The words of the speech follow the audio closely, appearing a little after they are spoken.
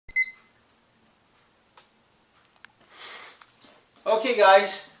Okay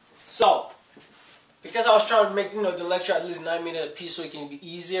guys, so because I was trying to make the lecture at least 9 minutes a piece so it can be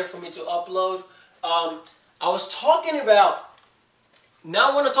easier for me to upload, I was talking about,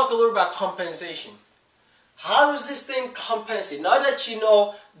 now I want to talk a little about compensation. How does this thing compensate? Now that you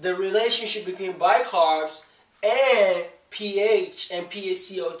know the relationship between bicarbs and pH and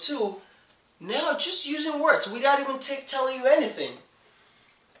PaCO2, now just using words without even telling you anything.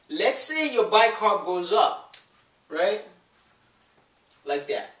 Let's say your bicarb goes up, right? Like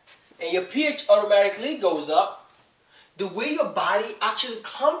that. And your pH automatically goes up. The way your body actually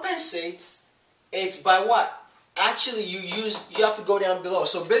compensates, it's by what? Actually, you have to go down below.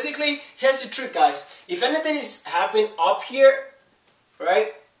 So basically, here's the trick, guys. If anything is happening up here,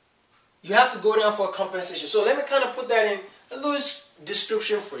 right, you have to go down for a compensation. So let me kind of put that in a loose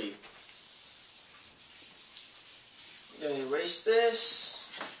description for you. I'm going to erase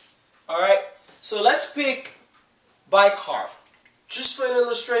this. Alright, so let's pick bicarb, just for an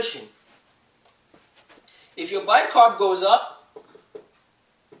illustration. If your bicarb goes up,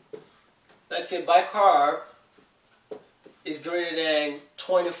 let's say bicarb is greater than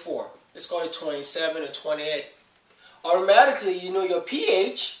 24. Let's call it 27 or 28. Automatically, your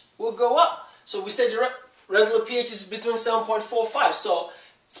pH will go up. So we said the regular pH is between 7.45. So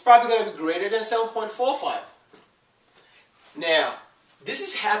it's probably going to be greater than 7.45. Now, this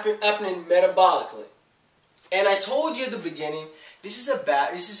is happening metabolically. And I told you at the beginning, this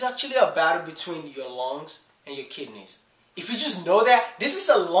is actually a battle between your lungs and your kidneys. If you just know that, this is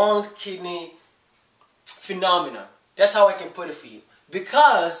a lung kidney phenomenon. That's how I can put it for you.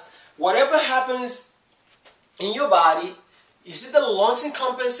 Because whatever happens in your body, is it the lungs is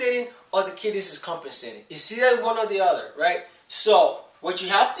compensating or the kidneys is compensating? It's either one or the other, right? So what you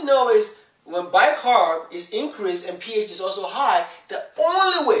have to know is when bicarb is increased and pH is also high, the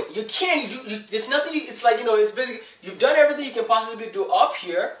only way you can't, there's nothing, it's like, it's basically, you've done everything you can possibly do up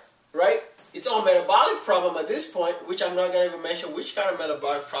here, right? It's all metabolic problem at this point, which I'm not going to even mention which kind of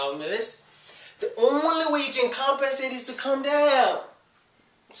metabolic problem it is. The only way you can compensate is to come down.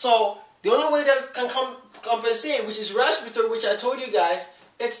 So the only way that can compensate, which is respiratory, which I told you guys,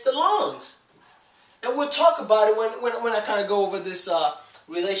 it's the lungs. And we'll talk about it when I kind of go over this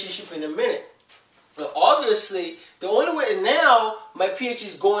relationship in a minute. But obviously, the only way now, my pH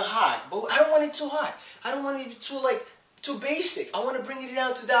is going high, but I don't want it too high. I don't want it too basic. I want to bring it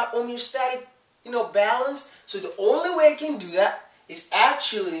down to that homeostatic, balance. So the only way I can do that is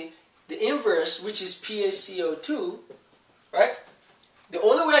actually the inverse, which is PaCO2, right? The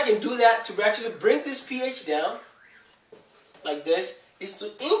only way I can do that to actually bring this pH down, like this, is to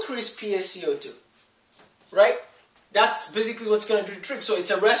increase PaCO2, right? That's basically what's going to do the trick. So it's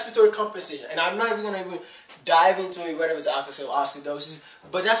a respiratory compensation. And I'm not even going to even dive into it, whether it's alkalosis,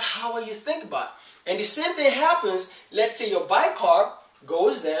 but that's how you think about it. And the same thing happens, let's say your bicarb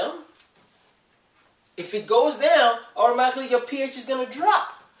goes down. If it goes down, automatically your pH is going to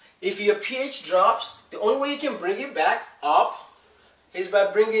drop. If your pH drops, the only way you can bring it back up is by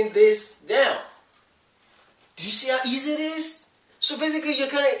bringing this down. Do you see how easy it is? So basically you're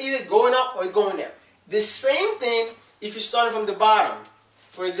kind of either going up or going down. The same thing if you're starting from the bottom.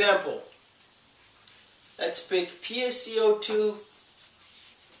 For example, let's pick PaCO2,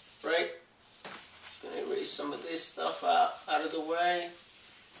 right? I'm going to erase some of this stuff out of the way.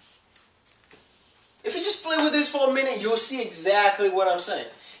 If you just play with this for a minute, you'll see exactly what I'm saying.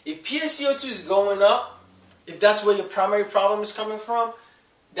 If PaCO2 is going up, if that's where your primary problem is coming from,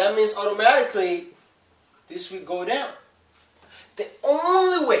 that means automatically this will go down. The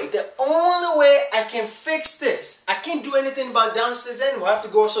only way I can fix this, I can't do anything about downstairs anymore. I have to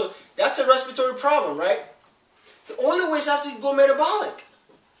go, so that's a respiratory problem, right? The only way is I have to go metabolic.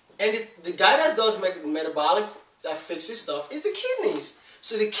 And the guy that does metabolic, that fixes stuff, is the kidneys.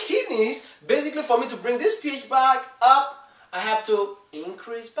 So the kidneys, basically for me to bring this pH back up, I have to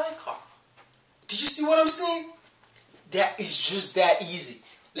increase bicarb. Did you see what I'm saying? That is just that easy.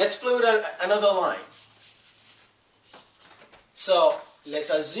 Let's play with another line. So let's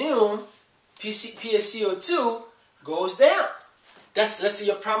assume PaCO2 goes down. That's, let's say,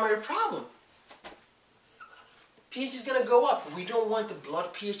 your primary problem. pH is going to go up. We don't want the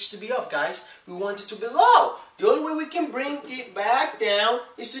blood pH to be up, guys. We want it to be low. The only way we can bring it back down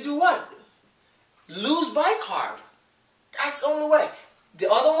is to do what? Lose bicarb. That's the only way. The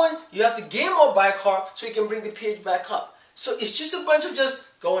other one, you have to gain more bicarb so you can bring the pH back up. So it's just a bunch of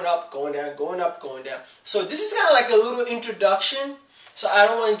just going up, going down, going up, going down. So this is kind of like a little introduction. So I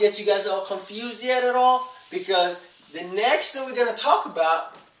don't want to get you guys all confused yet at all, because the next thing we're going to talk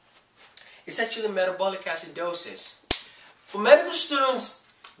about is actually metabolic acidosis. For medical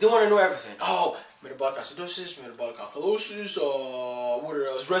students, they want to know everything. Oh, metabolic acidosis, metabolic alkalosis, what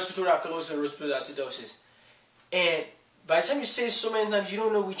else? Respiratory alkalosis and respiratory acidosis. And by the time you say it so many times, you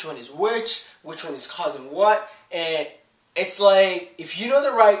don't know which one is which one is causing what, and it's like, if you know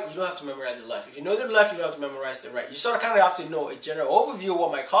the right, you don't have to memorize the left. If you know the left, you don't have to memorize the right. You sort of kind of have to know a general overview of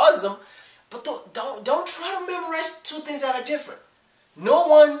what might cause them, but don't try to memorize two things that are different. Know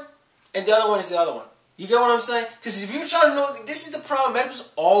one, and the other one is the other one. You get what I'm saying? Because if you try to know, this is the problem.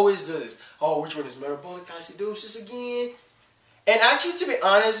 Medicals always do this. Oh, which one is metabolic acidosis again? And actually, to be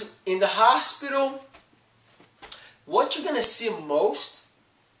honest, in the hospital, what you're going to see most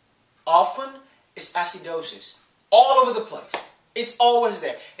often is acidosis. All over the place. It's always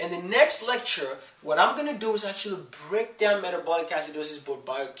there. And the next lecture, what I'm going to do is actually break down metabolic acidosis both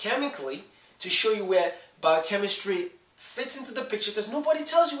biochemically to show you where biochemistry fits into the picture, because nobody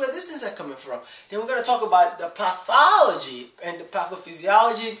tells you where these things are coming from. Then we're going to talk about the pathology and the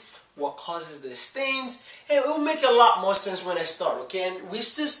pathophysiology, what causes these things, and it will make a lot more sense when I start, okay? And we're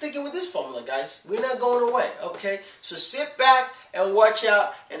still sticking with this formula, guys. We're not going away, okay? So sit back and watch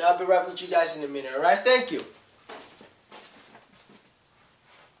out, and I'll be right with you guys in a minute, all right? Thank you.